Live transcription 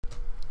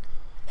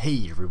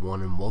Hey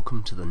everyone, and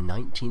welcome to the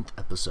 19th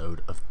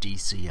episode of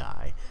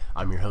DCI.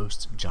 I'm your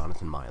host,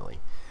 Jonathan Miley.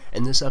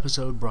 In this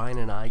episode, Brian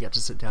and I got to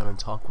sit down and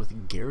talk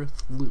with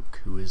Gareth Luke,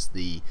 who is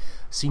the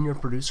senior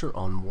producer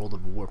on World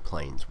of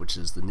Warplanes, which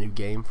is the new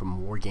game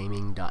from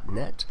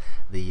Wargaming.net,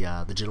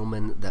 the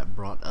gentleman that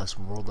brought us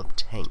World of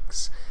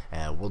Tanks.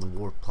 World of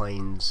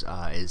Warplanes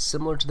is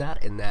similar to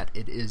that in that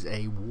it is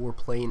a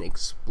warplane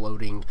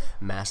exploding,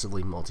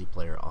 massively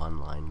multiplayer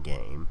online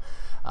game.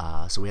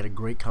 So we had a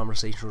great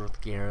conversation with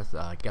Gareth,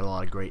 got a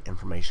lot of great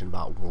information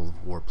about World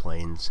of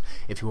Warplanes.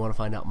 If you want to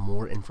find out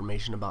more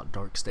information about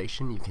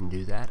DarkStation, you can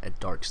do that at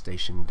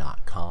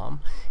darkstation.com.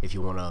 If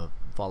you want to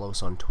follow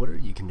us on Twitter,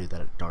 you can do that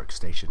at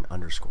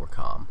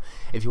darkstation_com.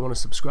 If you want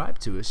to subscribe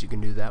to us, you can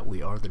do that.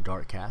 We are the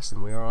Darkcast,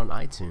 and we are on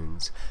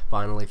iTunes.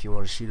 Finally, if you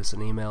want to shoot us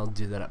an email,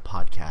 do that at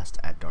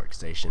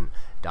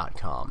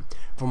podcast@darkstation.com.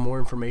 For more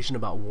information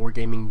about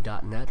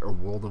wargaming.net or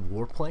World of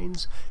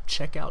Warplanes,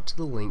 check out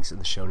the links in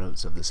the show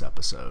notes of this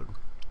episode.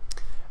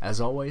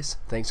 As always,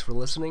 thanks for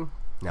listening.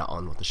 Now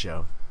on with the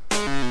show.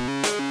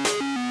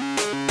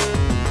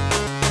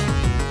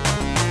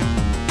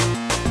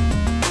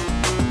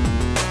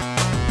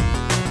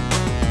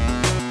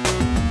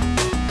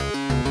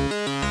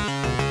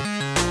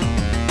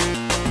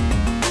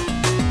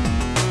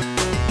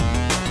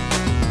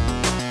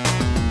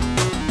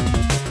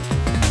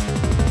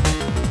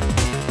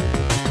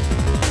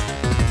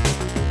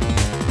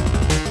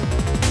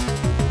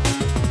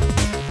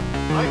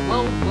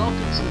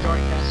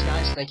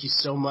 Thank you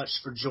so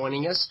much for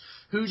joining us.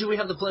 Who do we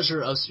have the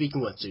pleasure of speaking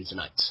with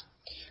tonight?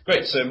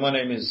 Great. So my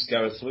name is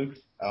Gareth Luke.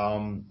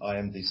 I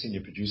am the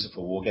senior producer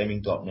for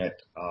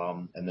Wargaming.net,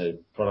 and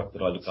the product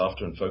that I look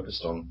after and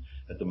focused on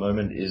at the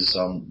moment is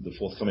the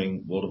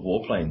forthcoming World of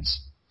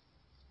Warplanes.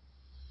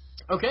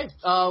 Okay.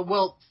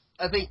 Well,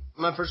 I think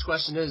my first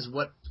question is,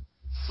 what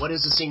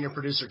does a senior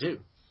producer do?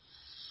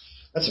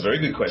 That's a very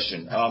good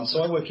question.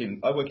 So I work in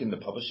the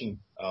publishing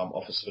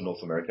office for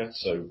North America.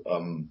 So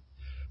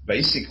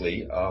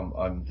basically,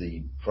 I'm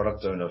the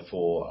product owner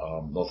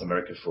for North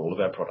America for all of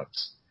our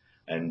products.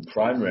 And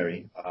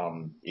primary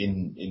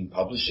in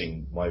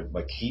publishing,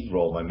 my key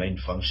role, my main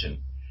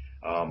function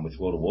with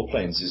World of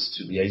Warplanes is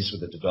to liaise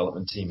with the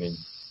development team in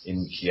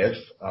Kiev.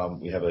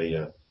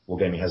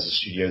 Wargaming has a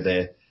studio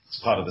there. It's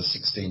part of the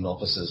 16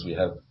 offices we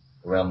have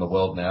around the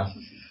world now,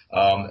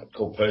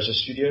 called Persia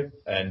Studio,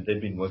 and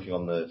they've been working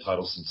on the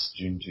title since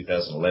June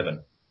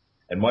 2011.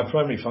 And my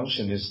primary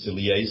function is to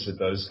liaise with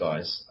those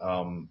guys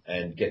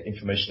and get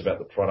information about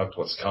the product,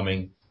 what's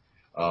coming,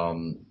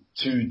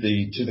 to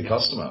the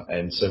customer.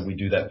 And so we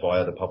do that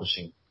via the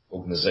publishing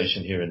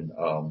organization here in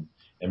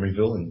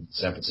Emeryville in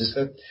San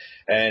Francisco.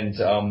 And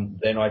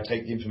then I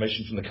take the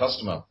information from the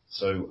customer.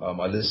 So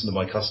I listen to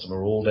my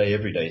customer all day,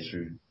 every day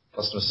through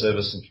customer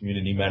service and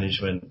community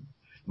management,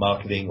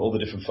 marketing, all the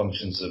different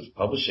functions of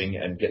publishing,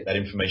 and get that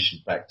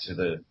information back to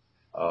the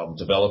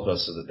developer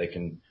so that they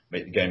can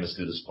make the game as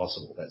good as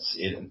possible. That's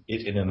it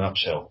in a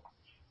nutshell.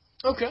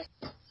 Okay,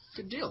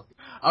 good deal.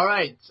 All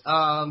right,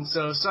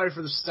 so sorry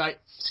for the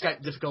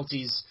Skype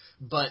difficulties,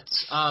 but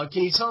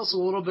can you tell us a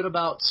little bit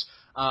about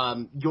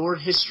your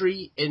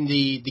history in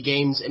the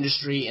games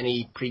industry,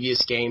 any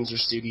previous games or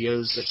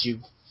studios that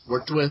you've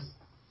worked with?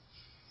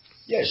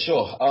 Yeah,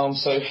 sure.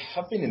 So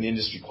I've been in the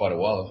industry quite a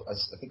while. I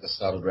think I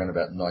started around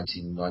about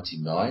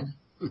 1999.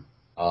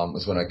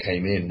 Was when I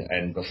came in,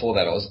 and before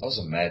that I was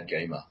a mad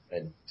gamer.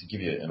 And to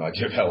give you an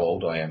idea of how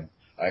old I am,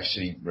 I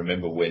actually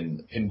remember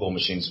when pinball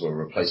machines were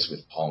replaced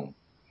with Pong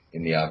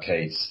in the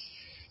arcades.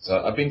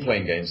 So I've been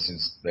playing games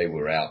since they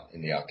were out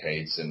in the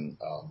arcades, and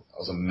I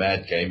was a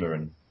mad gamer.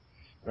 And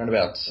around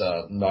about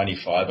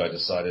 95 I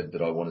decided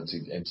that I wanted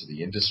to enter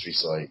the industry,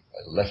 so I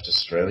left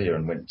Australia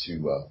and went to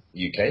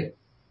the UK.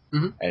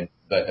 Mm-hmm. And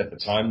at the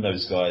time,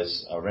 those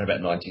guys, around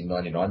about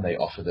 1999, they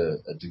offered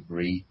a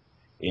degree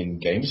in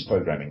games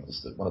programming. It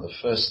was one of the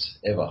first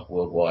ever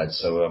worldwide.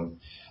 So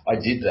I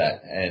did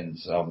that and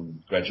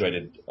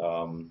graduated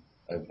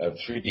a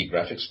 3D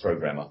graphics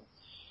programmer.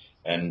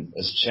 And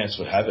as chance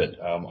would have it,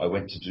 I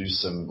went to do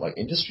some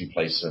industry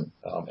placement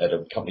at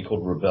a company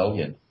called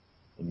Rebellion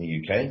in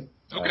the UK.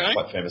 Okay.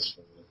 Quite famous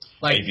for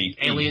AVP,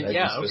 Alien.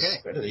 Yeah.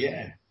 Okay.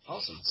 Yeah.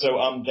 Awesome. So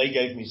they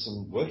gave me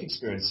some work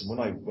experience, and when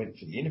I went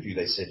for the interview,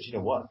 they said, you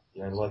know what,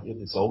 you're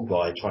this old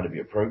guy trying to be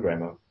a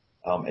programmer,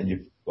 and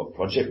you've got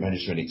project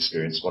management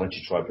experience. Why don't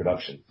you try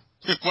production?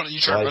 Why don't you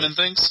try running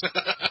things?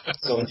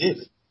 So I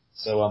did.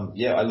 So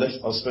I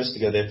left. I was supposed to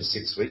go there for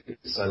 6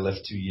 weeks. I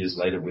left 2 years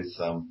later with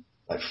 5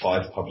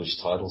 published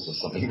titles or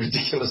something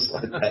ridiculous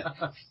like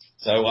that.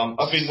 So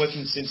I've been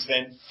working since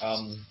then.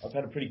 I've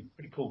had a pretty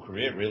cool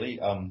career, really.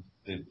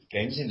 The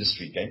games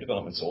industry, game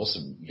development's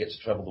awesome. You get to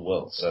travel the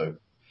world. So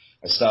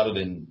I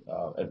started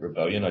at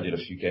Rebellion. I did a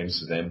few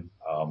games with them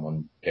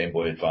on Game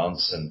Boy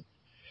Advance and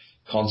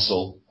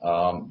console.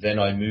 Then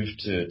I moved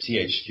to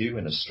THQ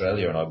in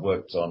Australia, and I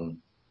worked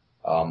on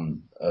a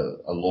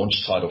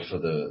launch title for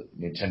the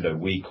Nintendo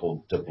Wii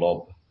called The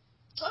Blob.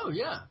 Oh,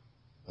 yeah.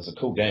 It was a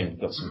cool game.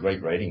 Got some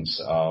great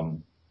ratings.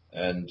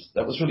 And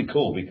that was really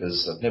cool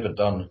because I've never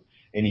done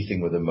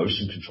anything with a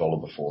motion controller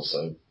before.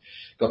 So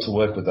got to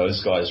work with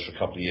those guys for a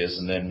couple of years,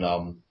 and then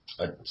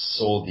I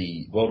saw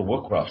the World of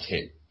Warcraft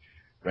hit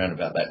around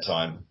about that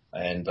time,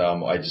 and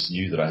I just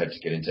knew that I had to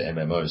get into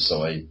MMOs.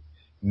 So I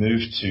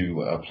moved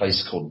to a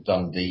place called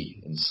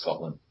Dundee in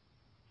Scotland,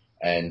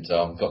 and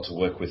got to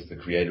work with the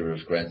creator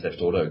of Grand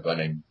Theft Auto, a guy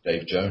named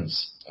Dave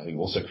Jones, who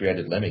also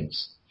created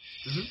Lemmings.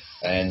 Mm-hmm.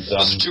 And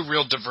those are two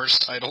real diverse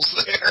titles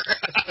there.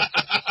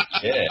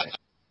 Yeah,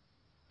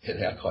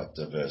 they are quite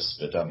diverse.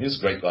 But he was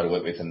a great guy to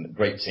work with and a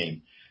great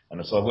team.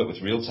 And so I worked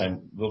with Real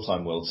Time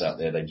Worlds out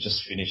there. They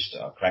just finished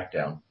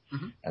Crackdown,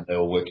 and they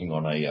were working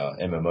on a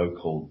MMO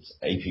called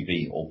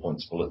APB, All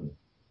Points Bulletin.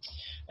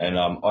 And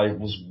I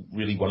was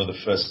really one of the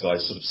first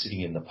guys sort of sitting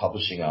in the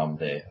publishing arm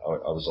there.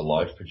 I was a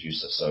live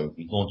producer, so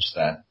we launched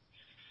that.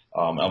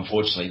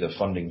 Unfortunately, the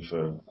funding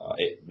for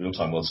Real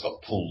Time Worlds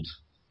got pulled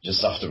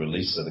just after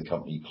release, so the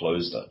company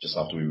closed just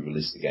after we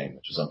released the game,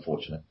 which was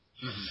unfortunate.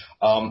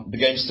 The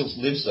game still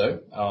lives, though.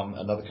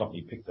 Another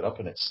company picked it up,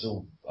 and it's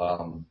still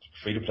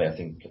free to play. I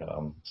think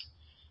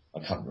I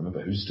can't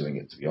remember who's doing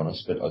it, to be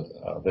honest, but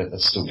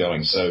that's still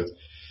going. So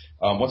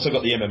once I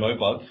got the MMO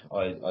bug,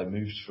 I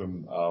moved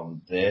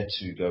from there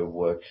to go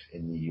work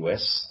in the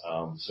US.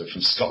 So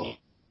from Scotland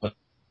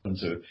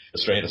to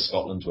Australia to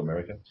Scotland to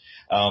America.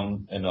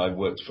 And I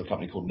worked for a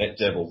company called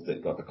NetDevil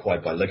that got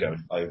acquired by Lego.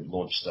 I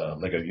launched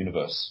Lego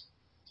Universe.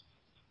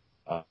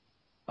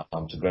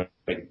 To great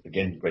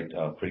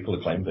critical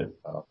acclaim, but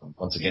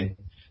once again,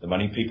 the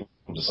money people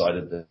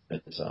decided that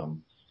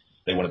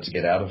they wanted to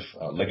get out of,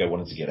 Lego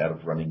wanted to get out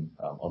of running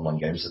online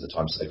games at the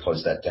time, so they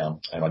closed that down.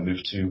 And I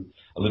moved to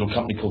a little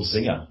company called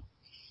Zynga.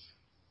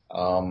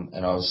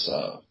 And I was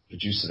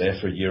producer there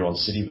for a year on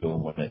Cityville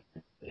when it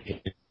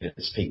hit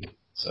its peak.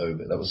 So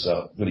that was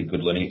a really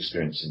good learning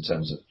experience in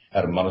terms of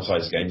how to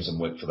monetize games and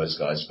work for those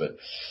guys. But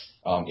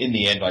in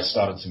the end, I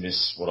started to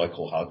miss what I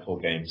call hardcore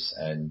games,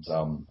 and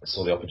I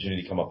saw the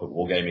opportunity come up at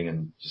Wargaming,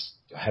 and just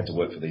I had to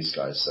work for these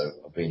guys. So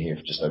I've been here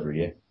for just over a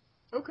year.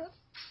 Okay,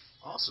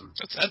 awesome.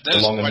 That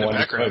is quite a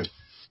background.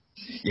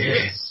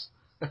 Yes.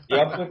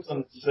 Yeah, I've worked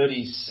on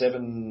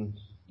 37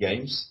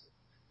 games.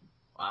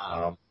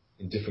 Wow.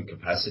 In different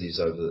capacities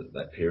over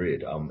that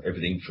period.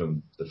 Everything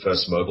from the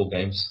first mobile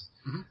games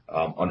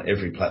on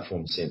every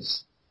platform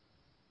since.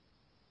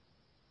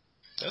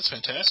 That's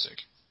fantastic.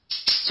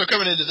 So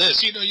coming into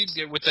this, you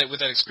get with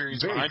that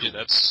experience behind you.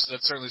 That's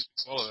certainly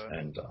speaks well of that.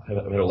 And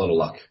I've had a lot of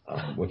luck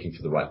working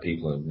for the right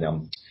people, and now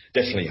I'm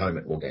definitely home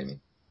at Wargaming.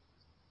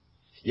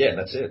 Yeah,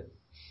 that's it.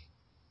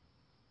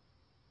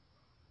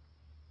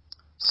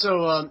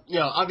 So,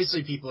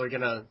 obviously people are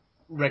going to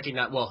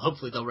recognize, well,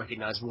 hopefully they'll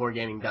recognize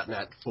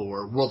Wargaming.net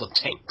for World of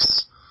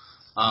Tanks.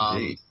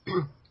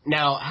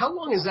 Now, how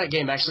long has that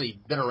game actually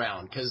been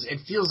around? Because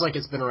it feels like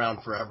it's been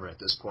around forever at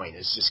this point.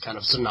 It's just kind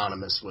of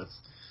synonymous with,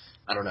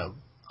 I don't know,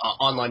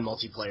 online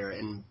multiplayer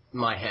in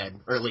my head,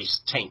 or at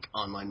least tank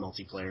online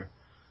multiplayer.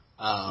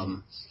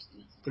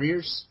 3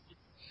 years?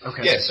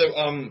 Okay. Yeah, so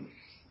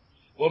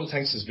World of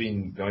Tanks has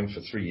been going for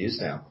 3 years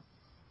now.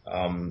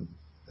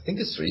 I think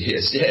it's 3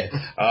 years, yeah.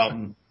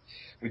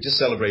 We just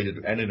celebrated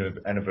an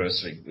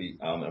anniversary.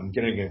 I'm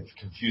getting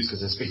confused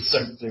because there's been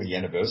so many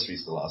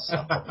anniversaries the last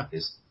couple of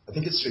years. I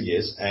think it's 3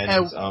 years.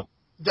 And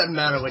doesn't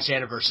matter which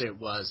anniversary it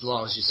was, as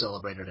long as you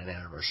celebrated an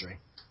anniversary.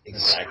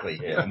 Exactly,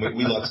 yeah. And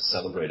we like to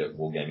celebrate at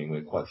Wargaming.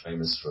 We're quite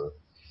famous for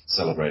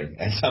celebrating.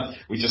 And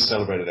we just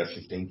celebrated our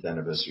 15th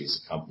anniversary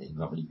as a company.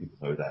 Not many people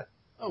know that.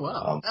 Oh,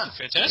 wow.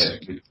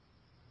 Fantastic. Yeah,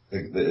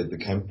 the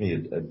company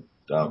had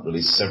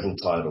released several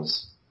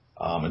titles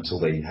until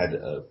they had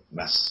a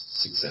mass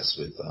success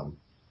with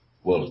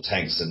World of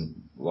Tanks.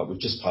 And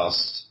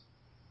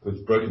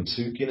we've broken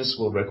 2 Guinness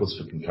World Records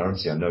for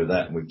concurrency. I know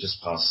that. And we've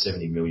just passed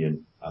 70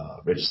 million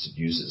registered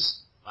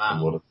users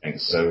in World of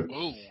Tanks. So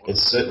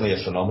it's certainly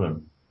a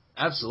phenomenon.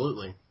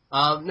 Absolutely.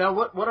 Now,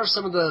 what are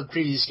some of the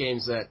previous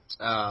games that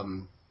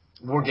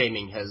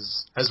Wargaming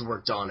has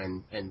worked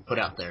on and put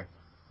out there?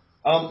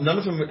 None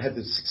of them had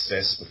the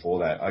success before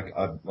that.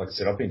 Like I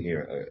said, I've been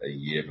here a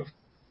year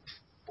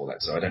before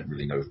that, so I don't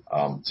really know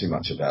too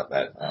much about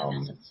that.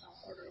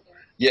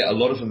 Yeah, a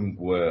lot of them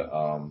were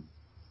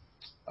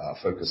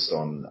focused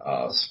on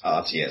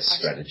RTS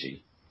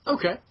strategy.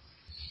 Okay.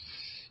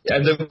 Yeah,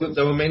 and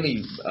they were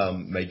mainly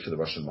made for the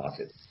Russian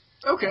market.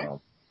 Okay.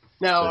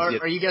 Now,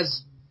 are you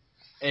guys...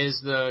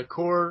 Is the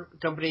core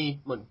company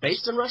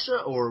based in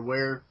Russia, or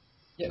where?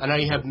 Yeah. I know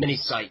you have many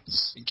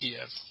sites. In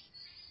Kiev.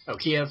 Oh,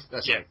 Kiev?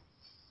 That's right.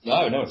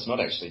 No, it's not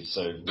actually.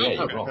 So, yeah,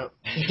 you're wrong.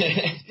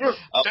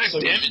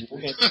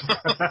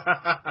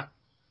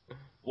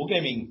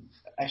 Wargaming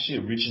actually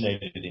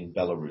originated in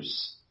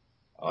Belarus.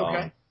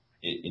 Okay.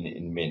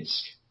 In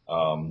Minsk.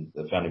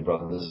 The founding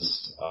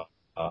brothers,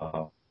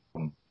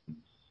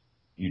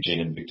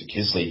 Eugene and Victor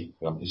Kisley,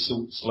 who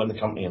still own the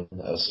company and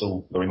are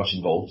still very much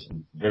involved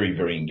and very,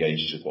 very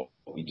engaged with what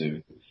we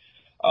do.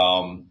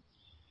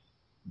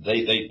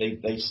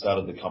 They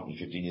started the company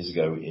 15 years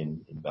ago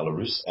in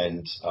Belarus,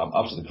 and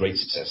after the great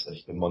success,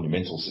 the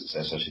monumental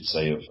success, I should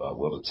say, of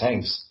World of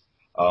Tanks,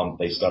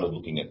 they started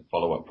looking at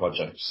follow-up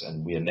projects,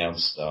 and we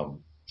announced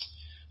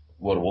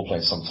World of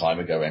Warplanes some time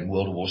ago, and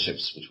World of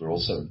Warships, which we're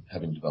also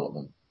having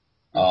development.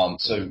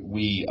 So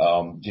we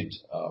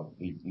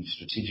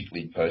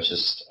strategically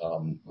purchased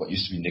what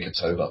used to be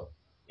Nikotova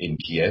in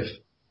Kiev,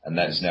 and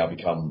that has now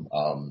become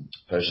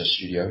Persia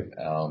Studio,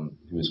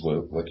 who is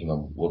working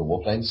on World of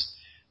Warplanes.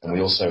 And we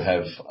also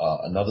have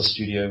another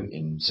studio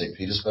in St.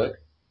 Petersburg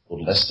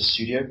called Leicester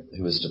Studio,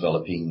 who is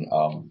developing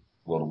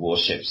World of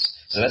Warships.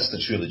 So that's the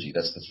trilogy.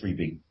 That's the three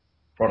big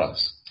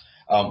products.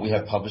 We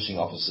have publishing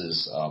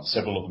offices,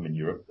 several of them in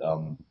Europe,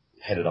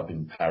 headed up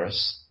in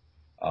Paris.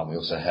 We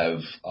also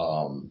have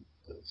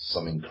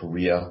some in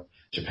Korea.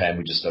 Japan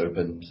we just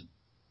opened.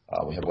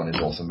 We have one in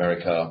North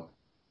America.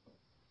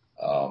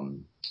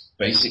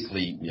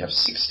 Basically, we have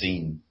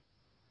 16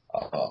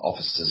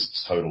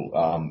 offices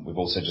total. We've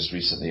also just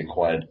recently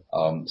acquired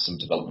some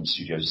development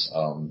studios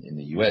in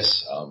the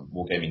US,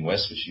 Wargaming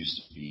West, which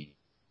used to be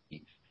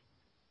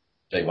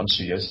Day One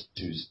Studios,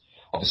 who's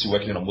obviously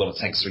working on World of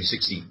Tanks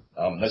 360.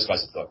 Those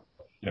guys have got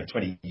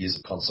 20 years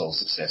of console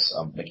success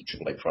making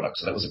AAA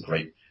products. So that was a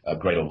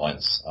great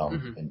alliance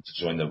and to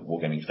join the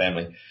Wargaming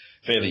family.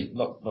 Fairly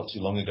not too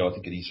long ago, I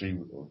think at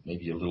E3, or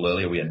maybe a little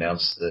earlier, we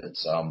announced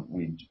that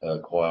we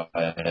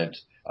acquired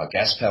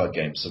Gas Powered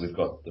Games. So we've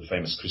got the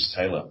famous Chris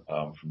Taylor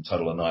from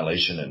Total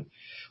Annihilation and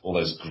all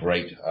those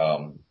great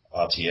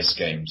RTS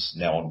games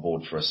now on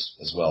board for us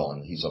as well.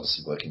 And he's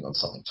obviously working on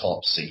something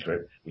top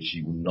secret, which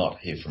you will not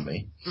hear from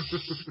me,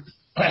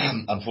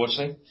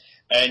 unfortunately.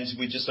 And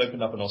we just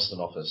opened up an Austin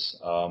office,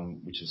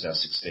 which is our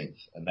 16th,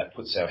 and that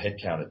puts our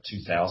headcount at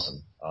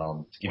 2,000.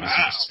 To give you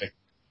some perspective,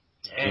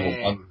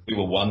 we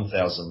were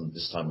 1,000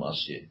 this time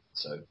last year.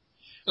 So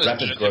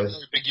rapid growth.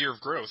 A big year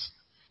of growth.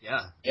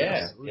 Yeah.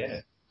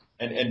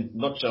 And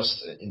not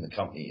just in the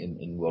company,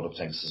 in World of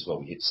Tanks as well.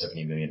 We hit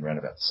 70 million around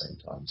about the same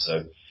time.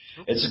 So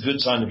it's a good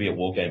time to be at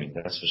Wargaming,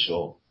 that's for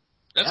sure.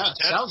 That's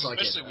fantastic, sounds like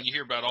especially when you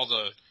hear about all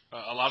the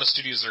a lot of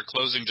studios that are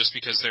closing just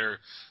because they're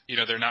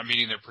not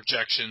meeting their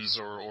projections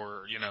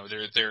or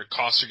their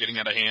costs are getting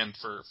out of hand.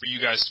 For you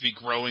guys to be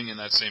growing in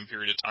that same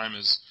period of time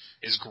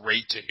is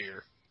great to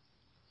hear.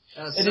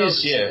 It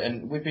is, yeah,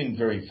 and we've been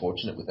very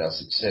fortunate with our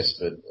success,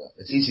 but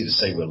it's easy to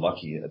say we're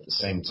lucky. At the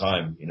same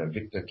time,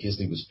 Victor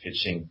Kisley was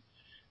pitching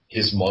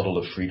his model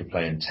of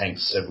free-to-play in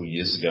tanks several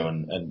years ago,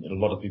 and a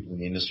lot of people in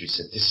the industry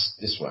said,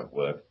 this won't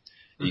work.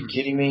 Are you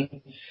kidding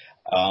me?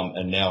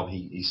 And now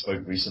he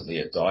spoke recently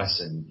at DICE,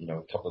 and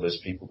a couple of those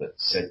people that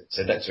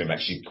said that to him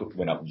actually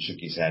went up and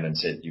shook his hand and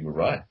said, you were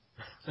right.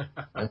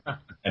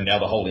 And now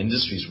the whole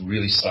industry is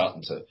really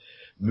starting to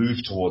move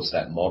towards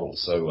that model.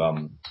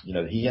 So,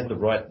 he had the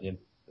right...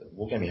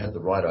 Wargaming had the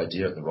right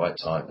idea at the right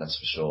time, that's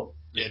for sure.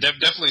 Yeah,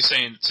 definitely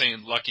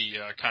saying lucky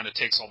kind of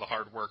takes all the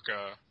hard work,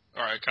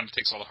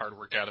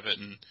 out of it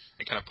and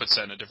kind of puts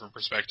that in a different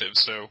perspective.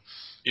 So,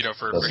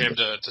 for him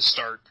to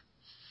start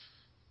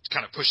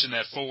kind of pushing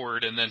that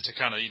forward and then to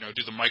kind of,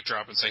 do the mic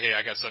drop and say, hey,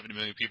 I got 70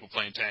 million people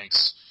playing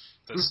tanks.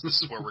 This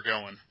is where we're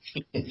going.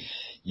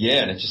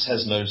 Yeah, and it just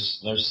has no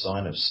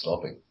sign of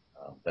stopping.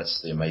 That's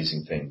the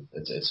amazing thing.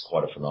 It's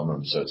quite a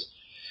phenomenon. So it's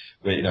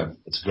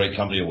a great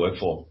company to work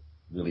for.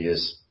 It really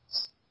is.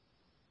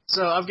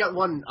 So I've got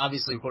one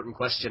obviously important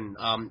question.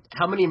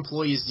 How many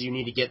employees do you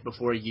need to get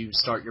before you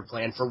start your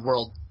plan for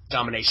world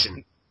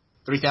domination?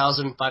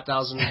 3,000,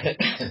 5,000? I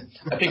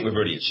think we've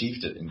already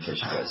achieved it, in case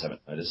you guys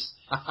haven't noticed.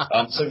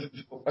 So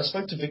I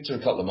spoke to Victor a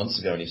couple of months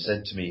ago, and he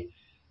said to me,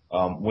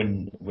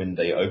 when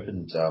they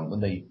opened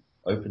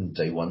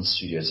Day One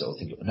Studios,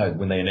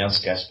 when they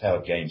announced Gas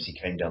Powered Games, he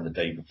came down the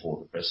day before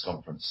the press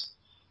conference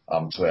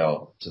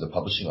to the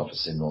publishing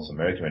office in North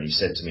America, and he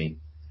said to me,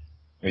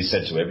 he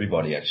said to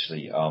everybody,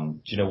 actually,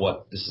 do you know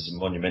what? This is a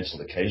monumental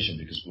occasion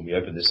because when we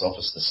open this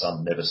office, the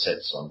sun never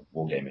sets on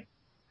Wargaming.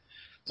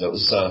 So it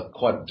was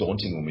quite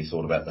daunting when we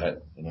thought about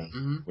that.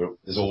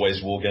 There's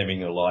always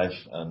Wargaming alive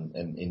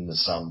and in the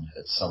sun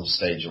at some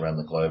stage around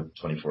the globe,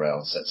 24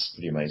 hours. That's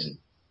pretty amazing.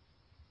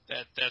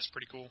 That's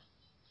pretty cool.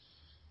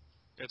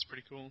 That's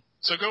pretty cool.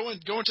 So go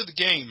into the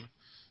game.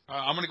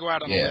 I'm going to go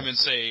out on a limb and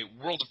say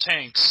World of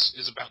Tanks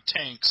is about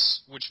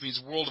tanks, which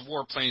means World of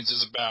Warplanes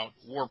is about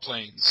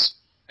warplanes.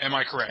 Am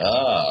I correct?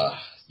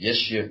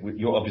 Yes,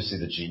 you're obviously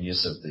the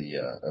genius of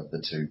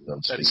the two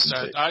I'm speaking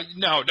to.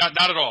 No,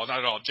 not at all, not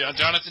at all.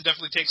 Jonathan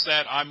definitely takes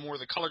that. I'm more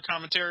the color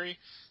commentary.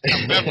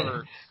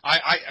 However,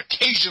 I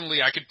occasionally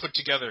could put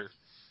together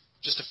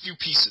just a few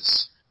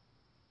pieces.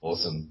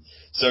 Awesome.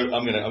 So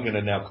I'm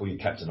gonna now call you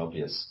Captain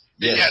Obvious.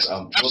 Yes,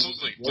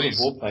 absolutely. World of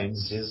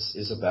Warplanes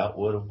is about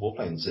World of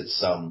Warplanes. It's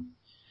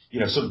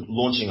sort of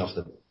launching off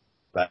the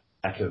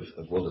back of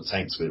World of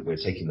Tanks. We're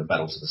taking the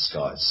battle to the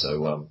skies.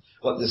 So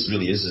what this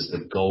really is the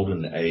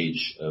golden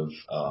age of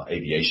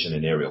aviation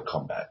and aerial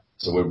combat.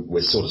 So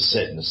we're sort of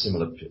set in a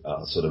similar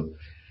sort of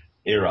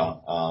era,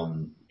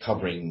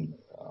 covering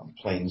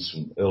planes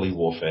from early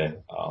warfare,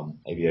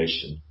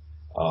 aviation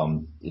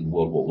in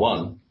World War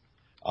One,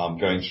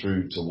 going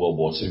through to World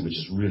War Two, which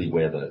is really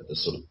where the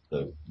sort of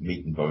the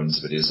meat and bones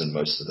of it is, and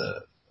most of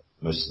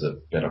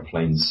the better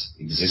planes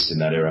exist in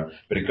that era.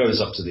 But it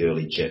goes up to the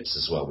early jets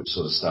as well, which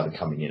sort of started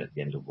coming in at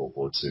the end of World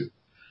War Two.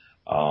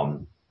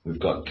 We've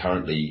got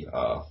currently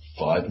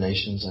 5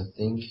 nations, I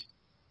think,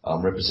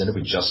 represented.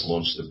 We just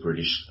launched the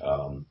British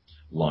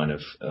line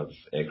of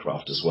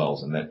aircraft as well,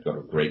 and that got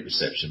a great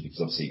reception because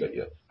obviously you got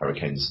your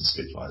Hurricanes and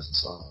Spitfires and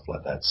stuff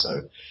like that.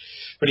 So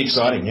pretty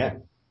exciting, yeah.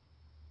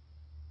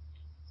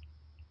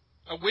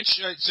 So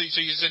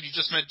you said you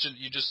just mentioned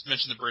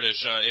the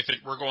British. If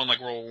we're going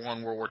like World War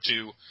I, World War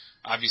II,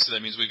 obviously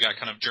that means we've got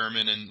kind of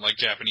German and like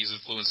Japanese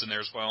influence in there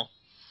as well.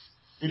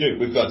 We do.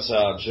 We've got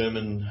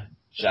German,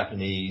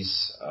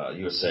 Japanese,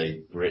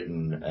 USA,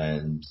 Britain,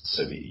 and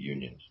Soviet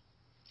Union.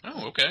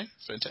 Oh, okay,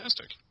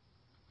 fantastic.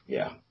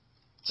 Yeah.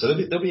 So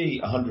there'll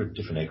be 100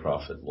 different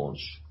aircraft at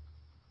launch.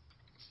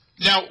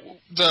 Now,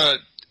 the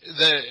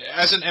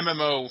as an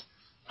MMO,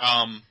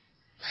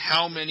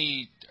 how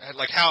many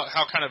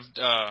how kind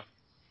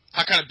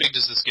of big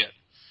does this get?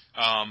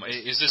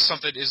 Is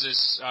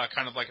this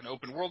kind of like an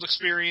open world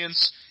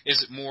experience?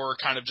 Is it more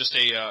kind of just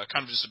a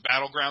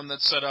battleground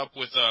that's set up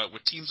with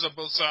teams on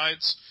both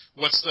sides?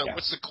 What's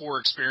the core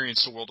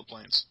experience to World of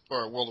Planes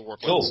or World of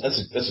Warplanes? Cool,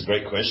 that's a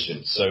great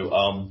question.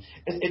 So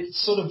it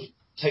sort of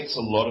takes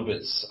a lot of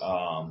its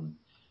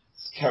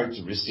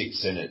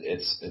characteristics and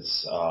its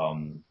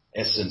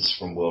essence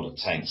from World of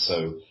Tanks.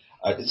 So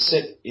it's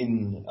set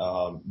in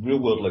real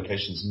world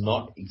locations,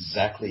 not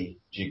exactly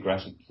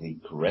geographically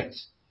correct,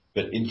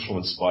 but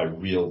influenced by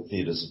real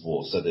theaters of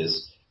war. So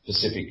there's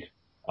Pacific,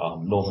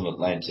 Northern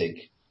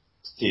Atlantic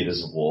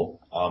theaters of war.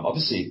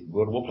 Obviously,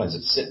 World of Warplanes,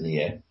 it's set in the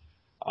air.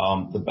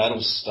 The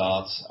battles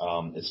start,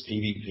 it's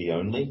PvP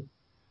only.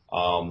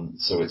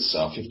 So it's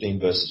 15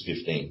 versus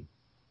 15,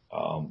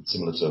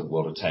 similar to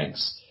World of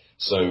Tanks.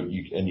 So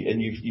you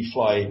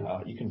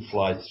can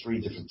fly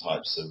 3 different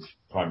types of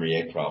primary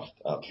aircraft,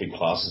 3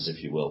 classes,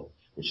 if you will,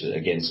 which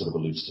again sort of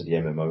alludes to the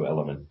MMO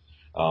element.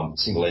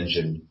 Single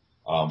engine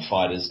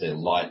fighters, they're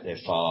light, they're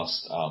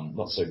fast,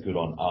 not so good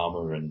on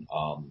armor and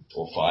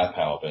or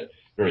firepower, but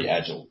very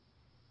agile.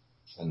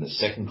 And the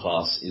second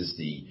class is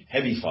the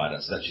heavy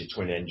fighter, so that's your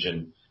twin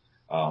engine,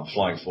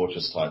 flying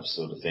fortress type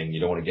sort of thing.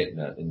 You don't want to get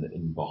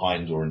in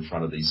behind or in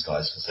front of these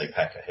guys because they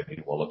pack a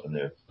heavy wallop and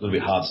they're a little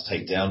bit hard to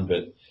take down,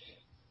 but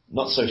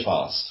not so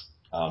fast,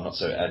 not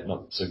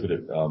so good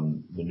at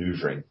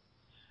maneuvering.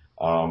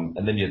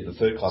 And then the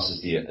third class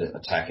is the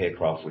attack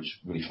aircraft, which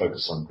really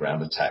focus on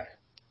ground attack.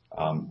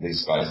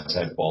 These guys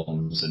have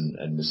bombs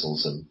and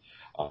missiles and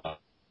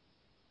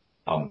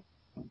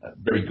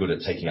very good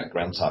at taking out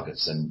ground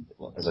targets. And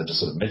as I just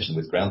sort of mentioned,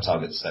 with ground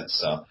targets,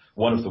 that's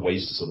one of the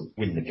ways to sort of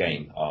win the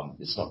game.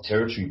 It's not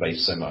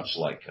territory-based so much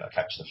like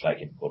Capture the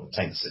Flag in World of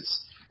Tanks.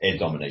 It's air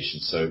domination.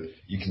 So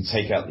you can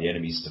take out the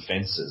enemy's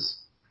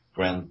defenses,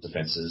 ground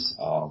defenses,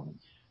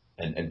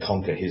 and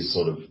conquer his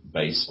sort of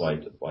base by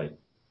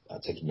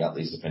taking out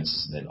these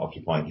defenses and then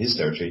occupying his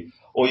territory,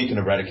 or you can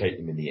eradicate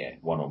them in the air,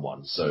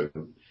 one-on-one. So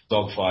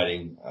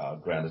dogfighting,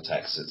 ground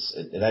attacks,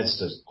 it adds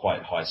to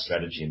quite high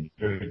strategy and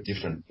very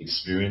different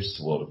experience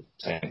to World of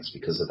Tanks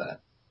because of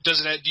that.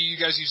 Do you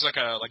guys use like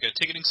a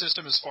ticketing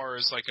system as far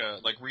as like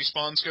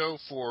respawns go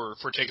for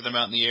taking them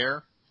out in the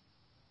air?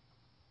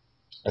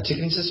 A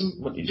ticketing system?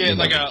 What do you mean?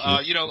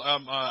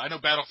 I know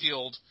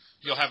Battlefield,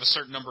 you'll have a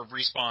certain number of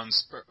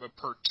respawns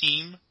per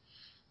team.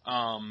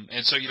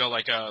 And so,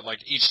 like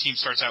each team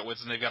starts out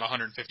with, and they've got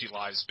 150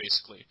 lives,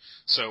 basically.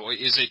 So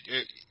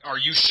are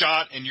you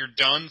shot and you're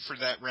done for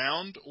that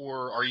round,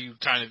 or are you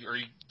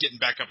getting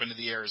back up into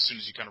the air as soon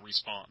as you kind of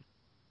respawn?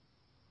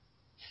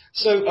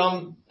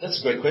 So, that's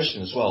a great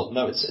question as well.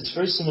 No, it's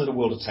very similar to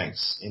World of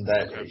Tanks in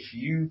that if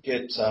you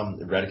get,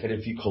 eradicated,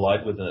 if you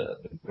collide with the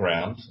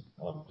ground,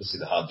 obviously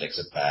the hard deck's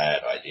a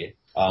bad idea,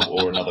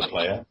 or another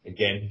player,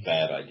 again,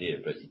 bad idea,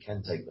 but you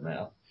can take them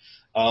out,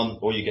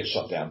 or you get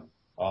shot down.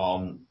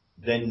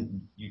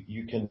 Then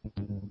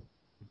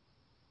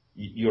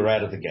you're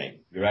out of the game.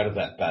 You're out of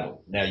that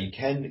battle. Now you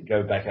can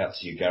go back out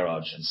to your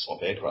garage and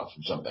swap aircraft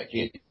and jump back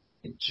in,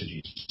 should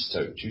you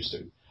choose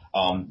to.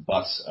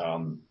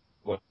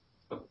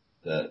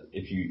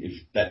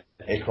 If that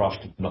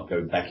aircraft cannot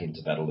go back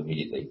into battle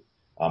immediately,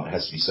 it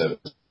has to be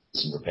serviced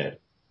and repaired.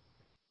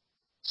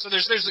 So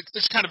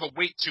there's kind of a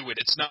weight to it.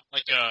 It's not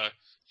like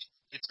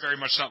it's very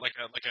much not like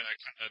a kind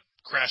of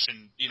crash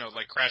and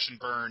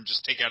burn,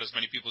 just take out as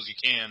many people as you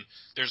can.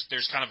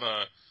 There's kind of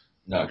a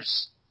no.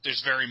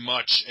 There's very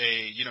much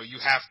you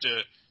have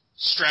to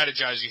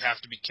strategize, you have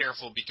to be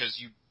careful because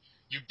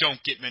you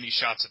don't get many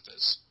shots at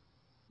this.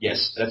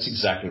 Yes, that's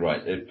exactly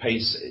right. It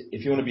pays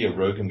if you want to be a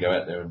rogue and go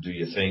out there and do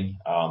your thing.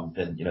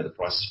 Then the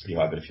price is pretty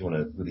high. But if you want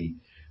to really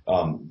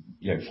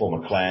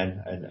form a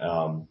clan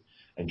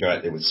and go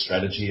out there with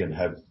strategy and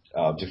have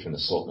different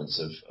assortments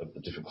of the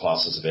different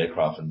classes of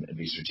aircraft and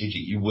be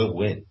strategic, you will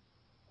win.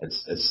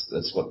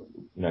 That's what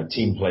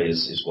team play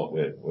is what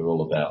we're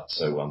all about.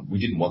 So we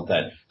didn't want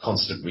that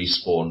constant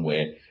respawn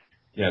where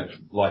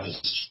life is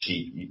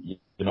cheap.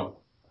 You're not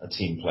a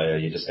team player.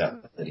 You're just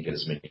out there to get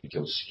as many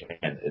kills as you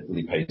can. It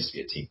really pays to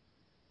be a team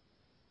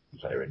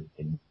player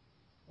in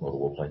World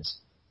of Warplanes.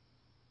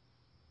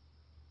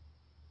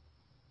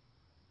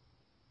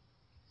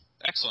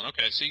 Excellent.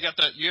 Okay, so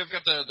you have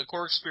got the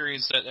core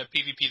experience that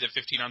PvP, the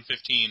 15 on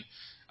 15.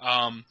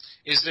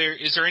 Is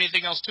there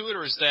anything else to it,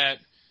 or is that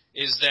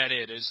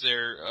it? Is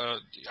there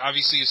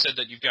obviously you said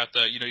that you've got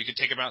the you could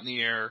take them out in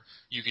the air,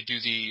 you could do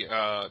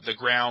the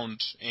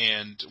ground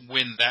and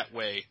win that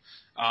way.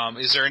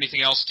 Is there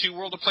anything else to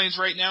World of Planes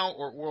right now,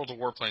 or World of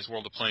Warplanes?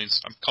 World of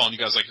Planes. I'm calling you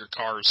guys like your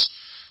cars.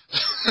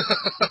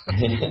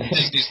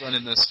 Disney's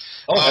running this.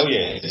 Oh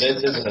yeah,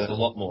 there's a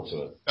lot more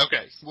to it.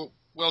 Okay, well,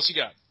 what else you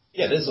got?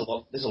 Yeah, there's a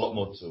lot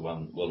more to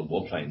World of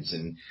Warplanes,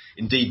 and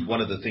indeed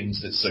one of the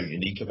things that's so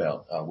unique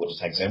about World of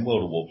Tanks and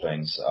World of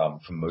Warplanes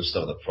from most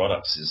other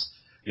products is,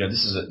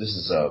 this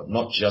is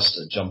not just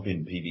a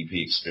jump-in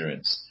PvP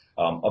experience.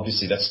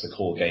 Obviously, that's the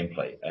core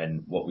gameplay,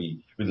 and what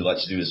we really like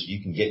to do is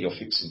you can get your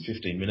fix in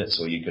 15 minutes,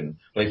 or you can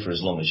play for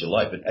as long as you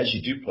like. But as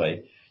you do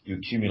play, you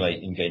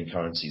accumulate in-game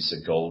currencies, so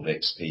gold,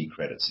 XP,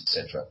 credits,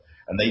 etc.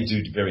 And they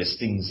do various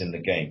things in the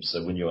game.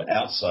 So when you're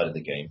outside of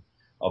the game,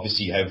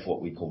 obviously you have what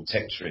we call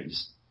tech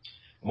trees.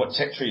 And what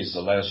tech trees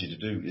allows you to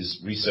do is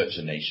research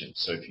a nation.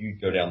 So if you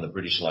go down the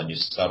British line, you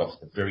start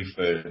off the very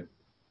first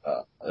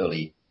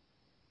early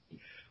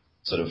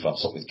sort of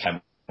start with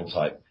camel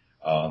type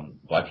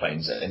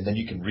biplanes, and then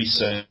you can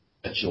research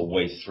your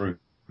way through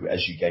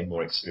as you gain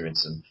more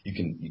experience, and you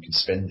can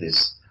spend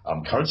this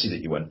currency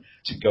that you win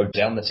to go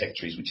down the tech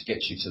trees, which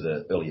gets you to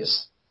the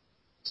earliest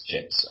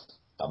jets,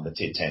 the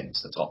tier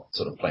 10s, the top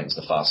sort of planes,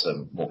 the faster,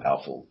 more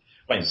powerful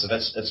planes. So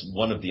that's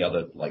one of the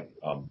other,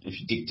 if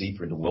you dig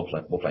deeper into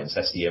warplanes,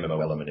 that's the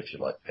MMO element, if you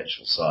like,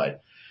 petrol side.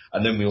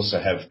 And then we also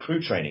have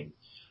crew training.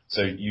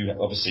 So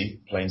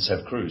obviously, planes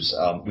have crews.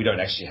 We don't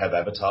actually have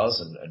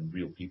avatars and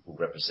real people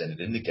represented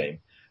in the game,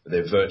 but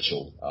they're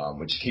virtual,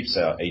 which keeps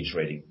our age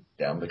rating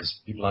down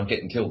because people aren't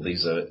getting killed.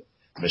 These are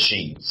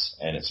machines,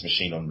 and it's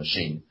machine on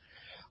machine.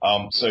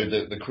 So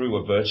the crew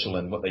are virtual,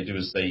 and what they do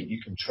is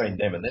you can train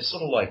them, and they're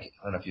sort of like,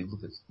 I don't know if you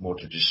look at more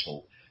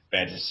traditional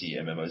fantasy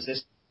MMOs, they're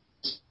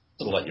sort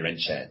of like your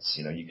enchants.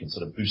 You can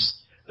sort of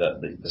boost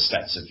the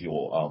stats of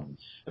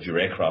your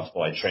aircraft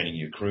by training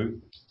your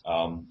crew.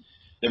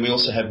 Then we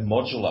also have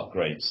module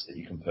upgrades that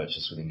you can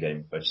purchase with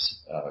in-game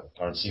purchase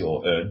currency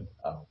or earn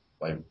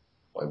by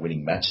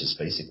winning matches,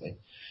 basically.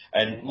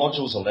 And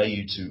modules allow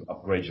you to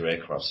upgrade your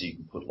aircraft, so you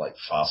can put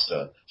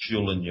faster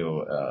fuel in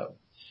your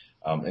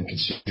and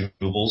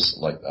consumables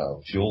like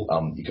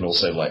fuel. You can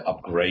also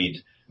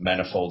upgrade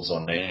manifolds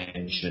on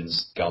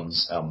engines,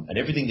 guns, and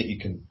everything that you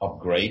can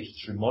upgrade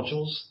through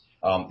modules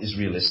is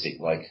realistic,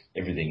 like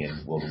everything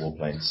in World of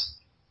Warplanes.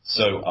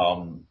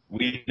 So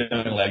we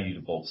don't allow you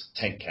to bolt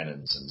tank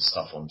cannons and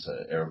stuff onto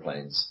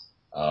airplanes.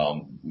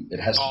 It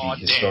has to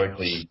be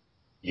historically. Damn.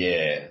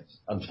 Yeah,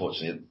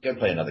 unfortunately, go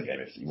play another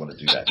game if you want to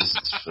do that. This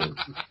is for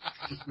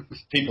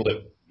people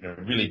that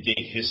really dig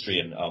history,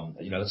 and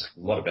that's a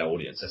lot of our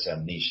audience. That's our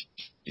niche,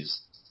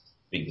 is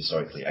being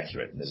historically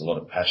accurate, and there's a lot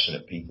of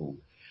passionate people,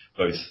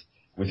 both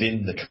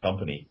within the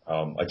company.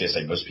 I dare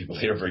say most people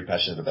here are very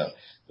passionate about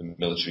the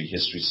military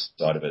history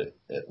side of it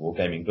at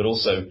Wargaming, but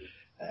also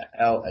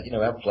our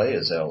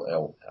players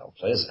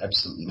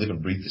absolutely live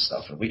and breathe this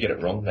stuff, and if we get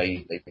it wrong,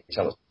 they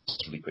tell us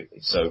really quickly.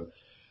 So.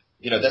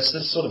 That's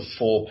the sort of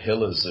four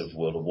pillars of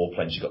World of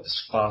Warplanes. You've got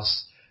this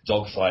fast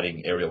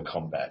dogfighting aerial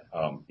combat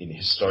in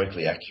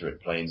historically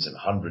accurate planes, and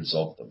hundreds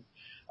of them.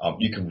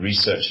 You can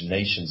research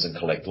nations and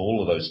collect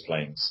all of those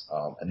planes,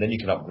 and then you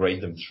can upgrade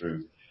them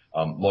through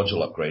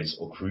module upgrades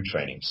or crew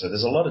training. So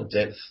there's a lot of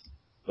depth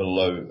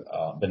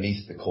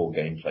beneath the core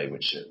gameplay,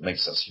 which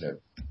makes us,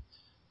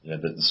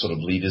 the sort of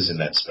leaders in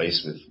that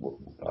space with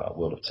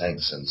World of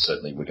Tanks, and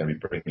certainly we're going to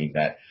be bringing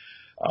that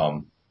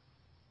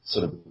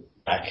sort of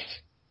back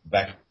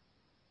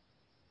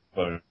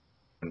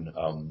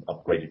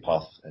upgraded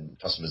path and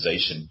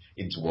customization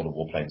into World of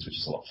Warplanes, which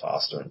is a lot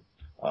faster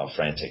and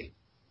frantic.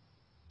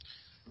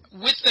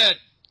 With that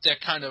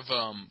kind of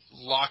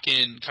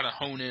lock-in, kind of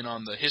hone in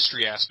on the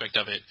history aspect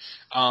of it,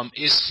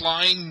 is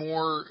flying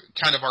more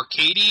kind of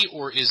arcadey,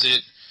 or is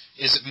it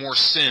more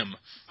sim?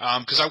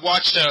 Because I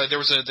watched there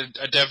was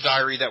a dev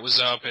diary that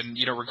was up, and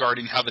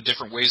regarding how the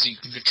different ways that you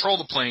can control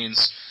the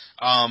planes.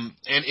 And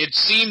it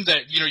seemed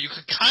that, you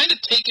could kind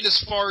of take it as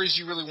far as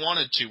you really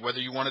wanted to, whether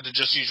you wanted to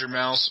just use your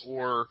mouse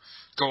or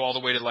go all the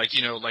way to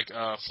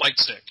flight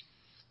stick.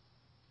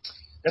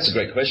 That's a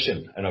great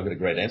question, and I've got a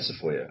great answer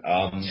for you.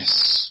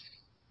 Yes.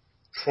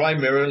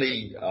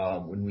 Primarily,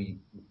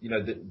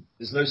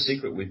 there's no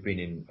secret we've been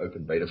in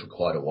open beta for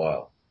quite a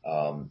while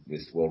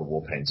with World of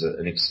Warplanes.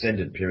 An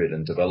extended period,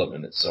 and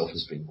development itself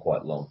has been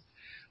quite long.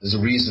 There's a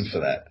reason for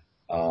that.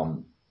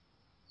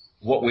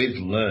 What we've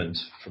learned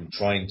from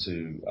trying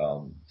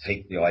to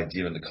take the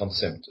idea and the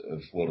concept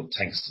of World of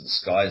Tanks to the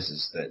skies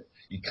is that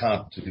you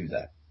can't do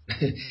that.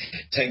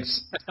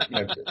 Tanks,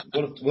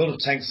 World of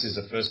Tanks is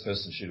a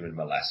first-person shooter in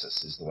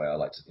molasses, is the way I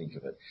like to think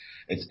of it.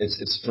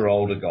 It's for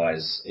older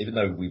guys, even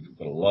though we've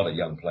got a lot of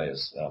young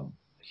players,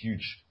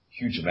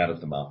 huge amount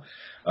of them are.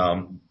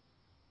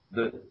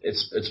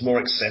 It's more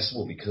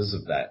accessible because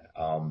of that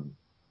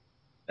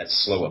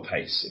slower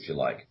pace, if you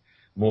like,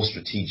 more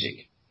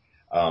strategic.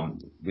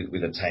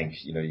 With a tank,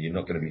 you're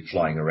not going to be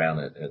flying around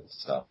at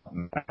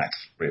Mach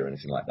 3 or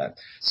anything like that.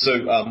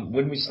 So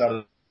when we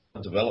started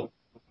development,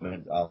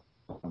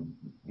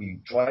 we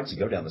tried to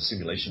go down the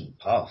simulation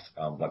path,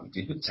 like we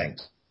did with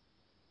tanks,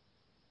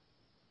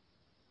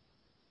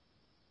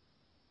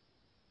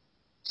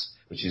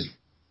 which is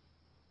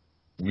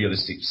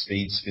realistic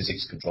speeds,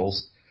 physics,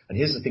 controls. And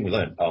here's the thing we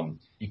learned.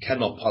 You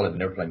cannot pilot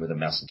an airplane with a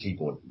mouse and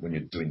keyboard when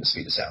you're doing the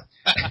speed of sound.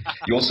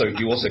 You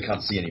also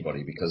can't see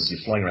anybody because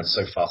you're flying around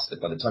so fast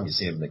that by the time you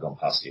see them, they're gone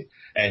past you.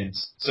 And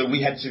so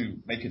we had to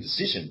make a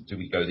decision. Do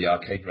we go the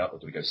arcade route or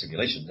do we go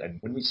simulation? And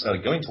when we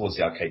started going towards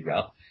the arcade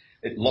route,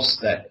 it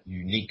lost that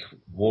unique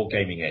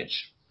wargaming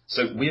edge.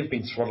 So we have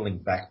been throttling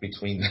back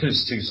between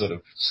those two sort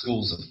of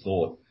schools of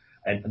thought.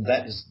 And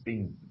that has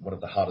been one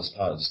of the hardest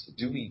parts.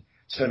 Do we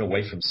turn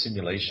away from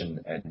simulation,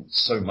 and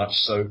so much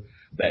so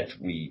that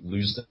we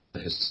lose the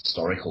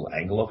historical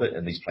angle of it,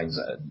 and these planes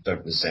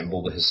don't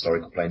resemble the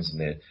historical planes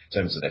in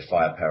terms of their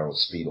firepower or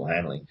speed or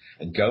handling,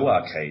 and go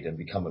arcade and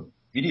become a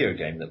video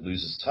game that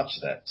loses touch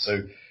of that.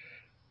 So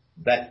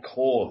that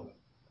core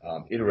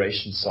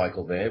iteration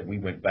cycle there, we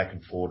went back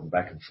and forward,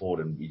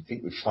 and we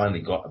think we've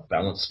finally got a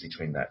balance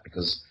between that,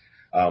 because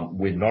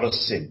we're not a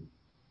sim,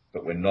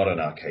 but we're not an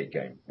arcade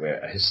game. We're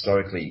a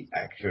historically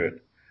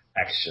accurate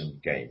action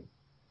game.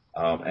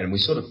 And we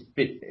sort of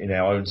fit in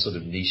our own sort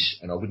of niche,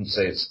 and I wouldn't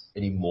say it's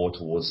any more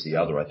towards the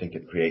other. I think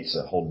it creates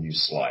a whole new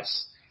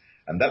slice.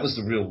 And that was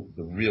the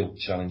real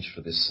challenge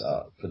for this,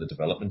 for the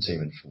development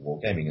team and for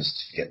Wargaming, is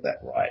to get that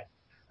right.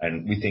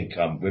 And we think,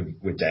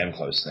 we're damn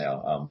close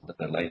now.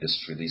 The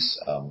latest release,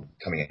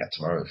 coming out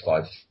tomorrow,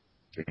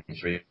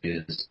 5.3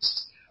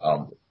 is,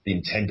 the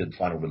intended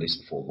final release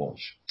before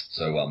launch.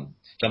 So,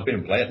 jump in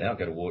and play it now.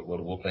 Go to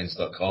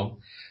worldofwarplanes.com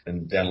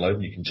and download,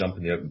 and you can jump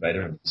in the open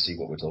beta and see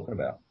what we're talking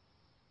about.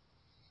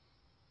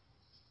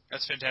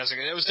 That's fantastic.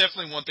 It was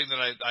definitely one thing that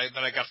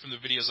I got from the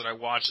videos that I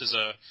watched,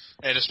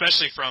 and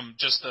especially from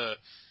just the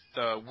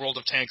World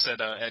of Tanks at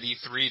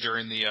E3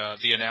 during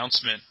the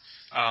announcement,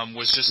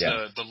 was just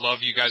the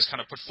love you guys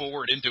kind of put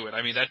forward into it.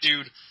 I mean, that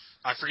dude,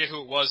 I forget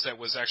who it was that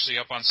was actually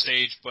up on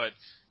stage, but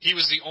he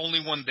was the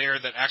only one there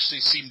that actually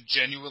seemed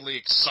genuinely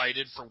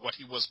excited for what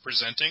he was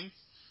presenting.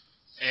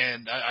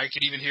 And I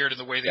could even hear it in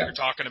the way that you're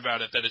talking about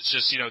it, that it's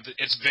just,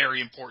 it's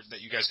very important that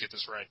you guys get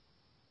this right.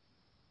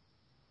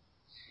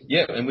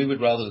 Yeah, and we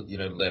would rather,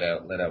 let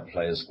our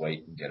players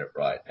wait and get it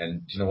right.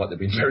 And you know what? They've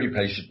been very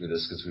patient with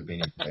us because we've been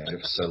in beta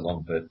for so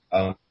long. But,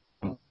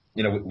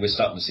 we're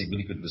starting to see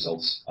really good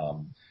results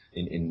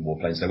in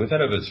Warplanes now. We've had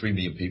over 3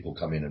 million people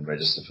come in and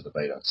register for the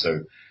beta.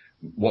 So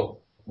what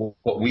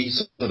we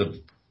sort of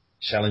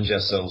challenge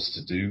ourselves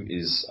to do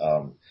is,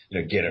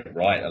 get it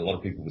right. A lot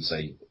of people would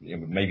say,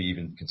 maybe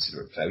even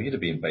consider it failure to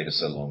be in beta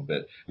so long.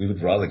 But we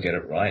would rather get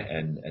it right,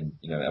 and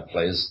our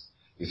players.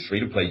 With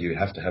free-to-play, you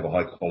have to have a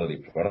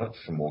high-quality product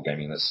from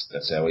Wargaming.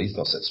 That's our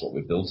ethos. That's what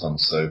we're built on.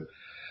 So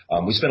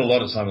we spent a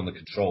lot of time on the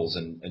controls,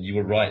 and you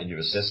were right in your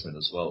assessment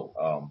as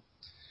well,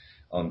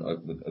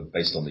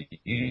 based on the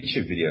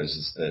YouTube videos,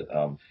 is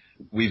that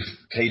we've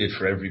catered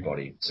for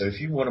everybody. So if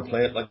you want to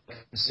play it like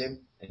a sim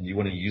and you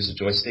want to use a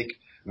joystick,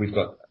 we've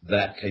got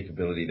that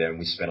capability there, and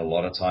we spent a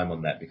lot of time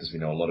on that because we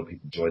know a lot of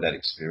people enjoy that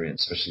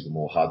experience, especially the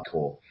more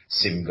hardcore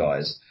sim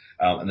guys.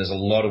 And there's a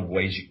lot of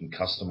ways you can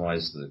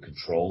customize the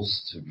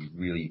controls to be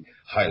really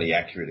highly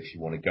accurate if you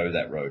want to go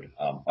that road.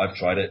 I've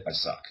tried it. I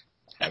suck.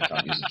 I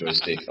can't use a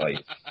joystick.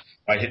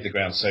 I hit the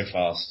ground so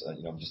fast.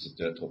 I'm just a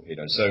dirt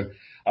torpedo. So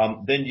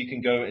then you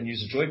can go and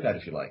use a joypad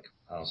if you like.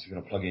 So you're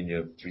going to plug in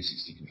your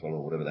 360 controller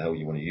or whatever the hell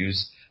you want to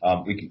use.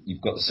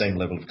 You've got the same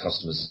level of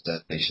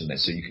customization there,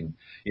 so you can,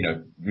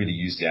 really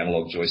use the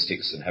analog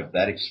joysticks and have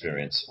that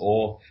experience.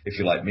 Or if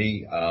you're like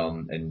me,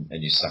 and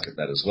you suck at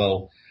that as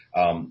well,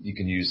 you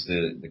can use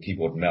the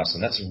keyboard and mouse,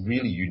 and that's a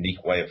really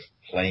unique way of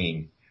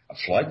playing a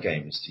flight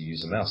game, is to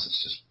use a mouse.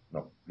 It's just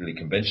not really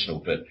conventional,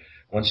 but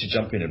once you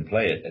jump in and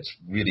play it, it's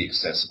really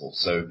accessible.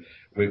 So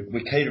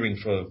we're catering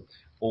for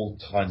all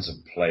kinds of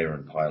player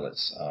and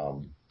pilots.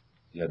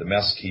 The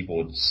mouse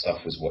keyboard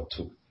stuff was what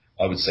took,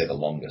 I would say, the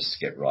longest to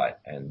get right,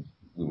 and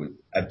we were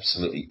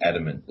absolutely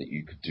adamant that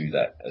you could do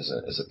that as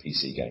a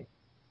PC game.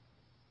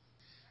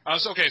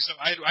 Okay, so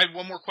I had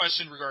one more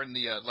question regarding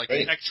the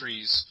the tech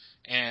trees,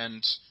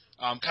 and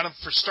kind of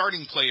for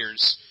starting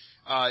players,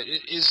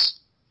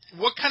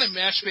 what kind of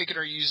matchmaking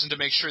are you using to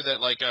make sure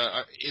that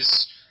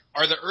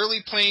are the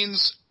early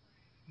planes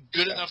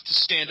good enough to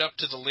stand up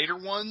to the later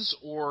ones,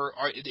 or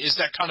is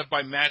that kind of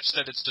by match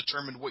that it's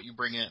determined what you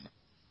bring in?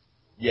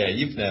 Yeah,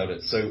 you've nailed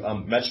it.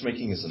 So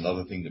matchmaking is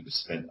another thing that we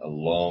spent a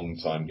long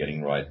time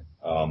getting right.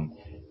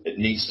 It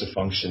needs to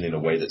function in a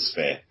way that's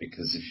fair,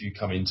 because if you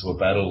come into a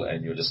battle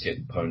and you're just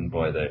getting pwned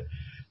by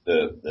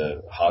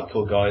the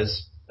hardcore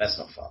guys, that's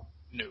not fun.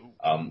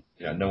 No.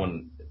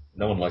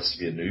 No one likes to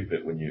be a noob,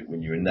 but when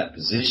you're in that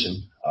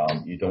position,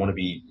 you don't want to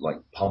be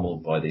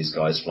pummeled by these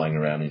guys flying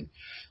around in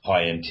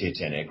high-end Tier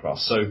 10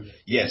 aircraft. So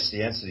yes,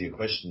 the answer to your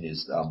question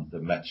is the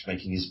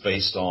matchmaking is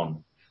based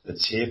on the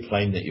tier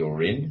plane that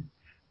you're in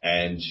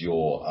and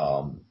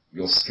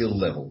your skill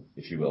level,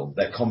 if you will.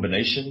 That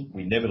combination,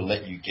 we never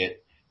let you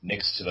get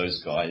next to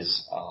those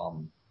guys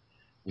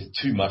with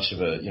too much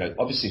of a,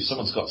 obviously if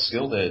someone's got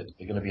skill, they're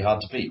going to be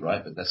hard to beat,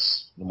 right? But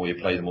that's, the more you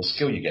play, the more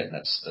skill you get, and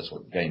that's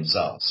what games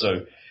are.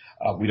 So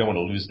we don't want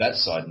to lose that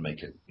side and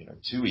make it,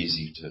 too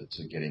easy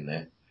to get in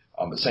there.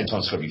 At the same time,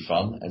 it's got to be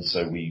fun, and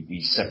so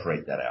we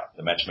separate that out.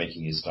 The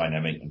matchmaking is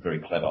dynamic and very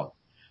clever.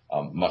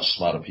 Much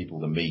smarter people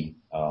than me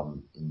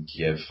in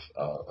Kiev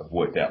have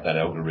worked out that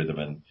algorithm,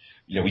 and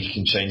we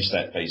can change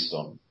that based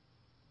on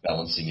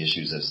balancing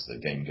issues as the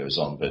game goes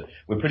on. But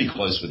we're pretty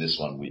close with this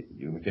one.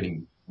 We're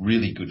getting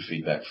really good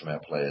feedback from our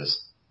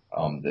players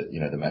that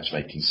the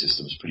matchmaking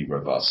system is pretty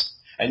robust.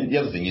 And the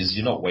other thing is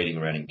you're not waiting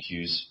around in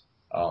queues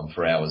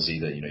for hours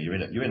either.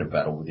 You're in a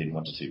battle within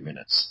 1 to 2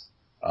 minutes,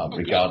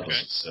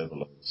 regardless of server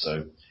level.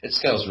 So it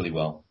scales really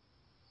well.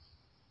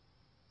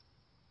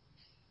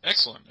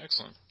 Excellent.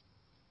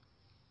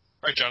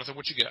 All right, Jonathan,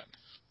 what you got?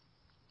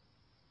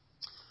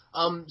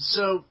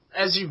 So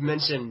as you've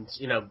mentioned,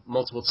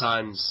 multiple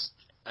times,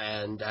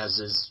 and as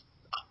is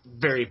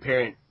very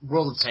apparent,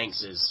 World of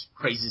Tanks is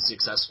crazy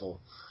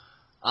successful.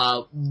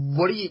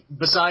 What do you,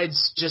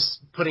 besides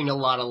just putting a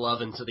lot of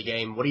love into the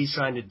game, what are you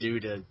trying to do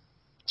to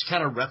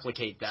kind of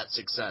replicate that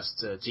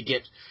success, to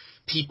get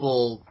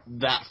people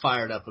that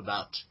fired up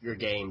about your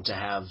game to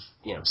have,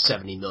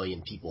 70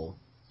 million people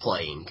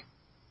playing?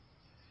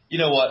 You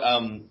know what?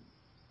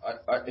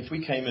 If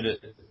we came at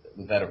it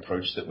with that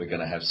approach that we're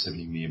going to have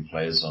 70 million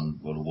players on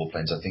World of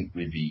Warplanes, I think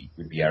we'd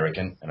be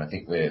arrogant, and I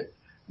think we're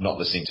not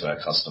listening to our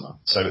customer.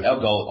 So our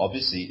goal,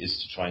 obviously,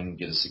 is to try and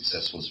get as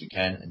successful as we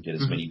can and get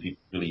as many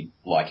people really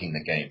liking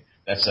the game.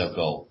 That's our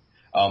goal.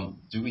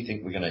 Do we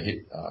think we're going to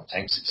hit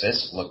tank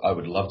success? Look, I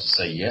would love to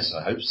say yes.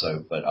 I hope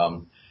so. But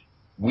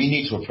we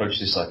need to approach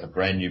this like a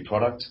brand new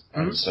product.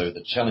 And so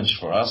the challenge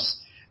for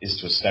us is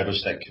to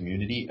establish that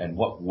community. And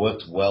what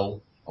worked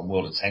well on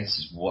World of Tanks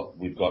is what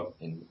we've got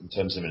in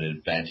terms of an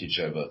advantage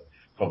over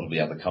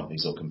probably other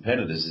companies or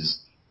competitors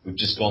is we've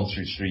just gone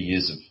through 3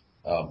 years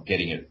of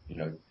getting it,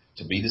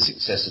 to be the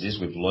success it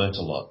is. We've learned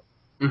a lot,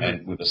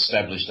 and we've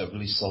established a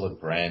really solid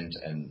brand,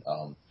 and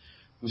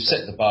we've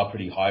set the bar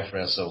pretty high for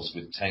ourselves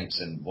with tanks.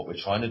 And what we're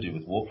trying to do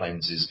with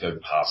Warplanes is go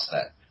past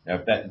that. Now,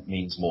 if that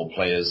means more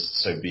players,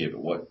 so be it.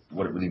 But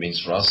what it really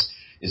means for us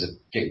is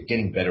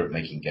getting better at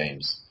making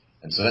games.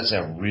 And so that's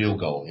our real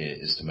goal here,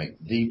 is to make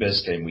the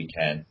best game we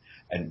can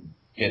and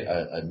get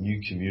a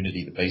new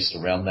community based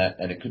around that.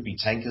 And it could be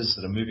tankers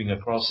that are moving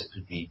across. It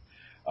could be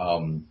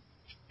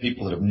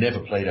people that have never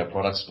played our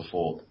products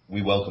before.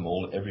 We welcome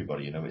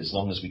everybody. As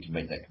long as we can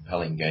make that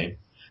compelling game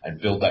and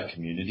build that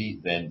community,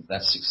 then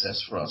that's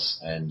success for us.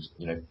 And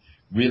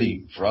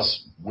really for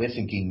us, we're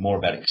thinking more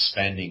about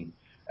expanding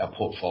our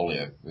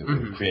portfolio.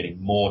 We're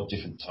creating more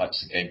different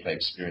types of gameplay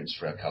experience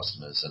for our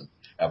customers and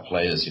our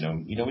players. We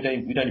don't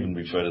even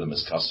refer to them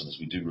as customers.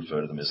 We do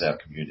refer to them as our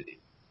community.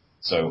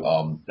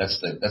 So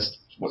that's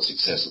what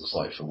success looks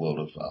like for World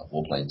of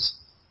Warplanes.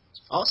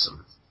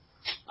 Awesome.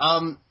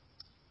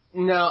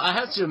 Now, I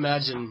have to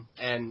imagine,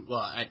 and, well,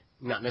 I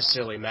not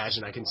necessarily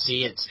imagine, I can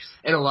see it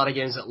in a lot of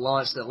games that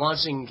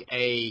launching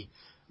a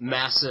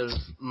massive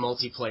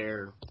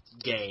multiplayer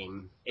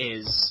game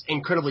is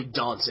incredibly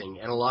daunting,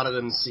 and a lot of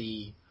them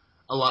see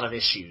a lot of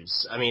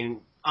issues. I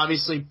mean,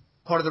 obviously,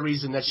 part of the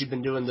reason that you've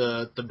been doing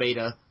the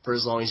beta for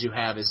as long as you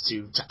have is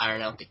to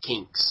iron out the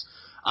kinks.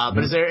 But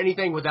is there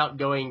anything, without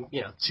going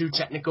too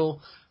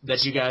technical,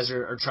 that you guys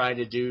are trying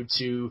to do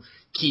to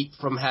keep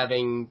from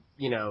having,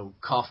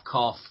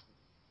 cough,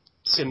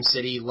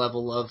 SimCity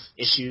level of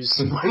issues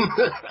when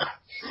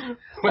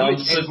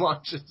the game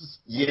launches?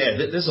 Yeah,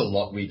 there's a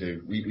lot we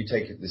do. We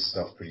take this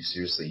stuff pretty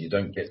seriously. You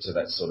don't get to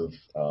that sort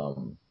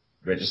of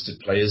registered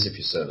players if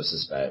your service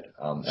is bad.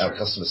 Our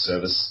customer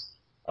service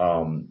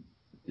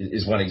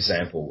is one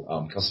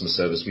example. Customer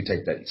service, we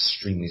take that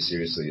extremely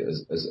seriously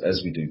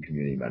as we do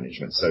community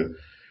management. So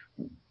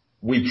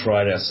we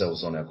pride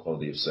ourselves on our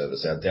quality of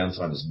service. Our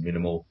downtime is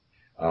minimal.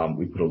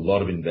 We put a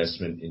lot of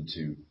investment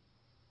into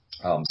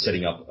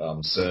setting up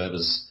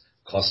servers,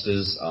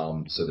 clusters,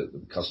 so that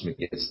the customer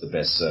gets the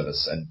best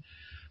service. And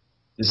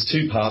there's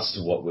two parts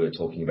to what we're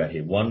talking about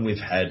here. One, we've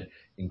had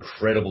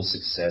incredible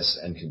success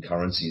and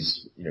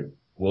concurrencies,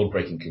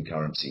 world-breaking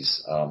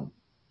concurrencies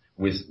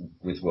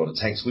with World of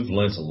Tanks. We've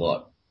learned a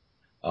lot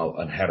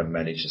on how to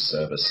manage a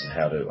service and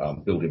how to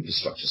build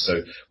infrastructure.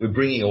 So we're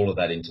bringing all of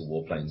that into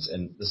Warplanes.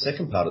 And the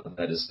second part of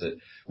that is that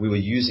we were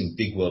using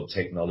Big World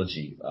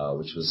Technology,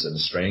 which was an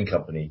Australian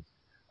company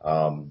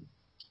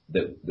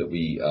that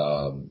we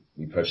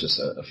purchased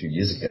a few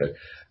years ago.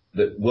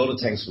 That World of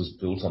Tanks was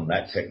built on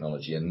that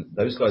technology, and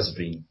those guys have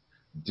been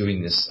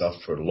doing this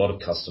stuff for a lot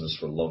of customers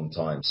for a long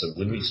time. So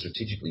when we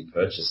strategically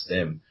purchased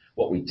them,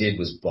 what we did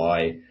was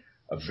buy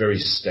a very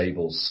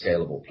stable,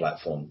 scalable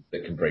platform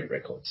that can break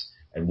records.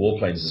 And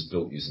Warplanes is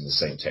built using the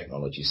same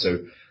technology. So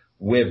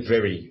we're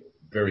very,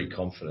 very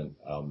confident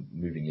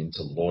moving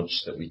into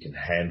launch that we can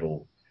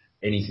handle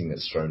anything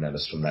that's thrown at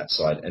us from that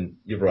side. And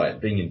you're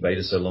right, being in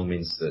beta so long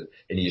means that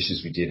any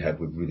issues we did have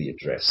we've really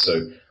addressed.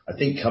 So I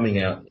think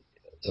coming out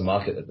to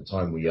market at the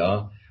time we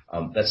are,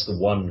 that's the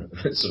one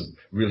sort of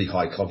really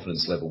high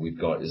confidence level we've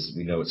got, is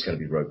we know it's going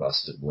to be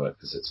robust and work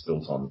because it's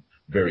built on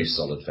very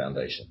solid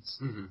foundations.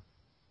 Mm-hmm.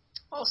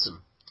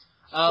 Awesome.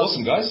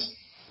 Awesome, guys.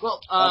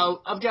 Well,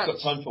 I've got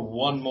time for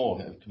one more.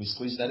 Can we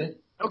squeeze that in?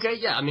 Okay,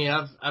 yeah. I mean,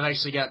 I've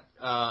actually got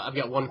I've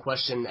got one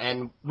question,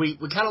 and we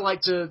kind of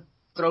like to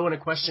throw in a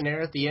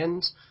questionnaire at the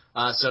end.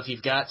 So if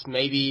you've got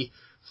maybe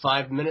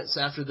 5 minutes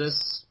after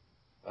this,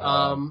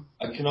 can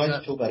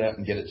I fill that out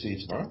and get it to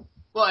you tomorrow?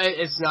 Well,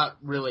 it's not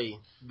really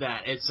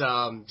that. It's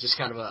just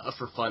kind of a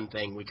for fun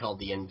thing we call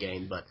the end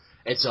game, but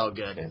it's all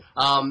good. Okay.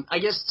 I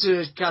guess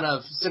to kind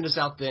of send us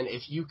out then,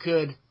 if you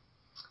could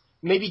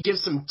maybe give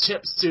some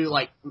tips to,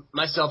 like,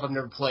 myself, I've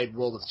never played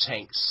World of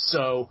Tanks,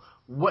 so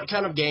what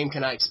kind of game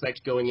can I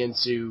expect going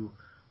into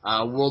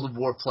World of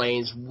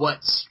Warplanes?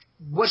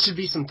 What should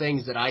be some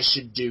things that I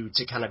should do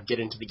to kind of get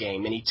into the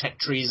game? Any tech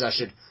trees I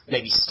should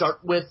maybe start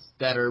with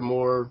that are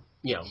more,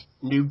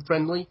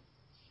 noob-friendly?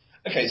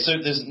 Okay, so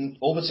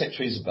all the tech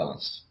trees are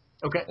balanced.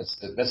 Okay.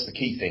 That's the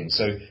key thing.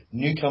 So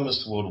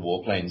newcomers to World of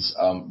Warplanes,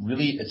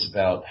 really it's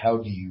about how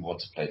do you want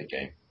to play the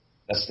game.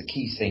 That's the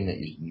key thing that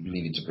you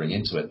really need to bring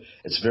into it.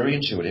 It's very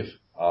intuitive.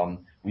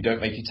 We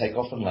don't make you take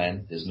off and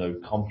land. There's no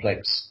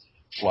complex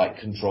flight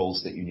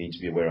controls that you need to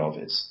be aware of.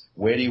 It's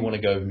where do you want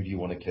to go, who do you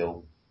want to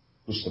kill,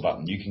 push the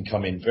button. You can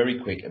come in very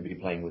quick and be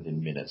playing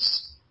within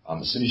minutes.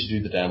 As soon as you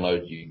do the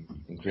download, you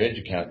can create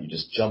your account, you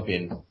just jump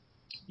in,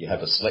 you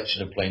have a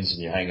selection of planes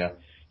in your hangar,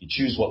 you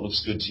choose what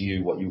looks good to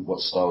you, what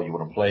style you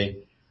want to play,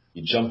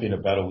 you jump in a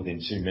battle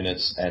within 2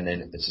 minutes, and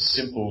then it's a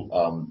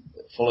simple,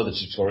 follow the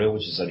tutorial,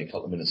 which is only a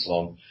couple of minutes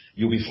long,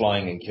 you'll be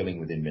flying and killing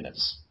within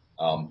minutes.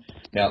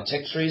 Now,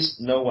 tech trees,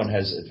 no one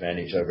has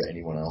advantage over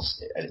anyone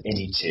else at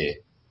any tier.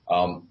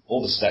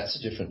 All the stats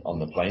are different on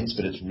the planes,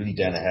 but it's really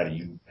down to how do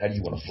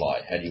you want to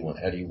fly? How do you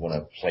want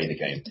to play the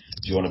game?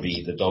 Do you want to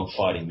be the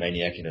dogfighting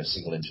maniac in a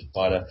single-engine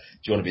fighter?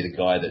 Do you want to be the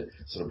guy that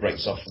sort of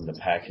breaks off from the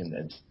pack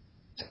and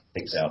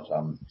takes out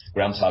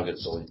ground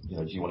targets, or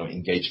do you want to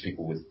engage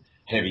people with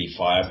heavy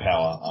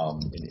firepower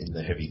in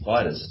the heavy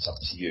fighters? It's up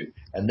to you.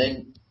 And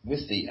then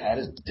with the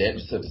added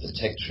depth of the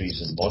tech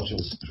trees and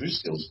modules and crew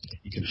skills,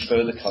 you can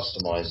further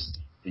customize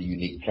the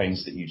unique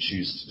planes that you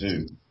choose to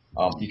do.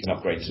 You can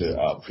upgrade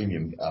to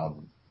premium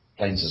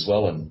planes as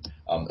well and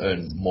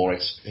earn more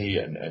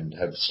XP and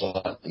have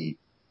slightly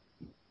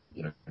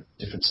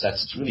different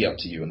stats. It's really up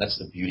to you, and that's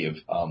the beauty of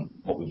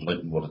what we've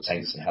learned in World of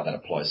Tanks and how that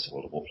applies to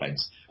World of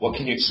Warplanes. What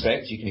can you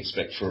expect? You can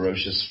expect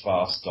ferocious,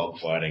 fast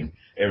dogfighting,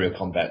 aerial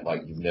combat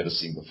like you've never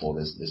seen before.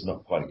 There's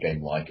not quite a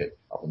game like it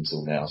up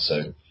until now,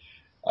 so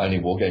only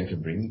Wargame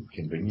can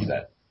bring you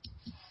that.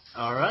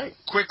 All right.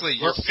 Quickly,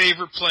 your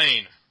favorite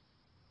plane.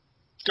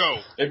 Go.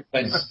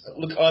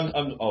 Look,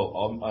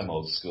 I'm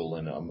old school,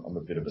 and I'm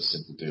a bit of a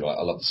simple dude.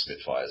 I love the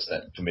Spitfires.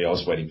 That for me, I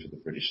was waiting for the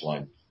British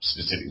line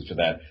specifically for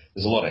that.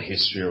 There's a lot of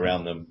history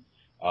around them.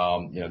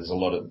 There's a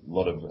lot of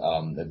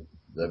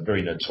they're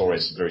very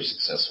notorious, very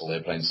successful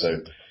airplanes.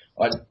 So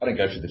I don't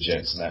go for the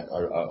jets, and that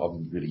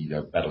I'm really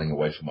battling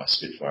away from my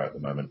Spitfire at the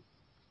moment.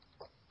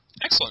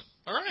 Excellent.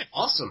 All right.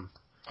 Awesome.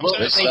 Well,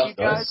 thank you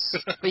guys.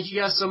 Thank you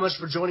guys so much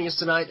for joining us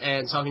tonight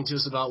and talking to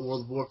us about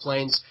World of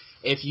Warplanes.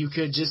 If you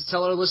could just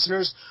tell our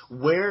listeners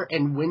where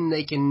and when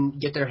they can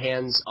get their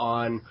hands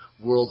on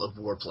World of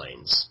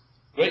Warplanes.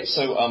 Great.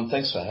 So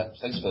thanks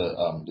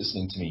for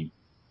listening to me,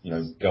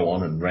 go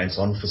on and rant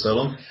on for so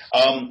long.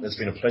 It's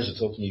been a pleasure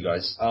talking to you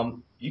guys.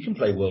 You can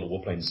play World of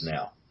Warplanes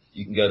now.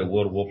 You can go to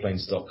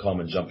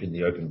worldofwarplanes.com and jump in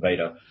the open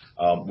beta.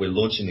 We're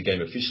launching the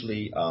game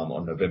officially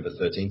on November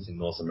 13th in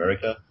North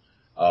America.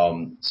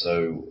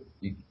 So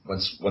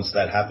once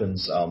that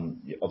happens,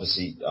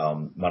 obviously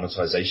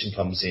monetization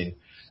comes in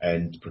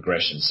and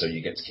progression. So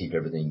you get to keep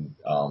everything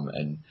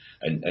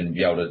and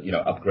be able to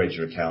upgrade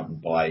your account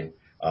and buy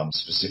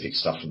specific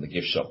stuff from the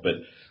gift shop. But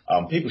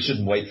people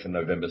shouldn't wait for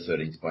November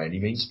 13th by any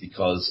means,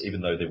 because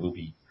even though there will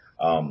be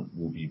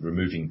we'll be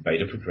removing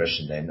beta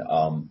progression then,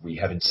 we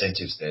have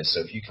incentives there.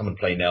 So if you come and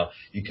play now,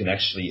 you can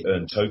actually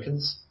earn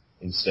tokens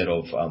instead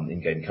of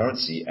in-game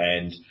currency,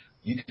 and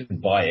you can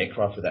buy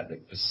aircraft with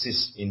that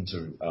persist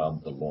into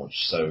the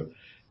launch. So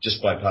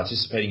just by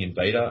participating in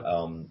beta,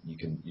 you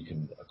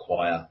can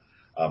acquire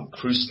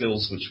crew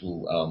skills, which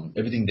will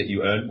everything that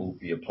you earn will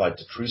be applied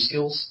to crew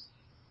skills,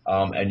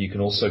 and you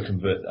can also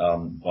convert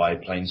buy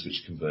planes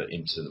which convert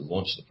into the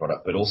launch of the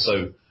product. But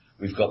also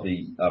we've got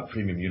the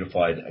premium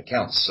unified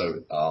accounts.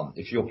 So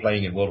if you're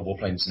playing in World of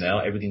Warplanes now,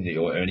 everything that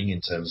you're earning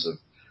in terms of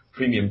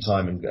premium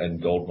time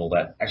and gold and all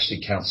that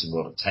actually counts in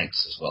World of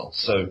Tanks as well.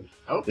 So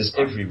there's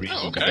every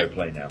reason to go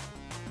play now.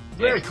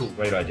 Very cool.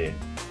 Great idea.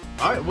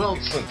 All right, well,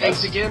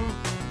 thanks again.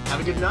 Have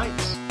a good night.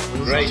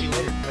 We'll Great. see you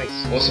later.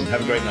 Thanks. Awesome.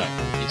 Have a great night.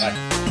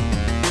 Bye.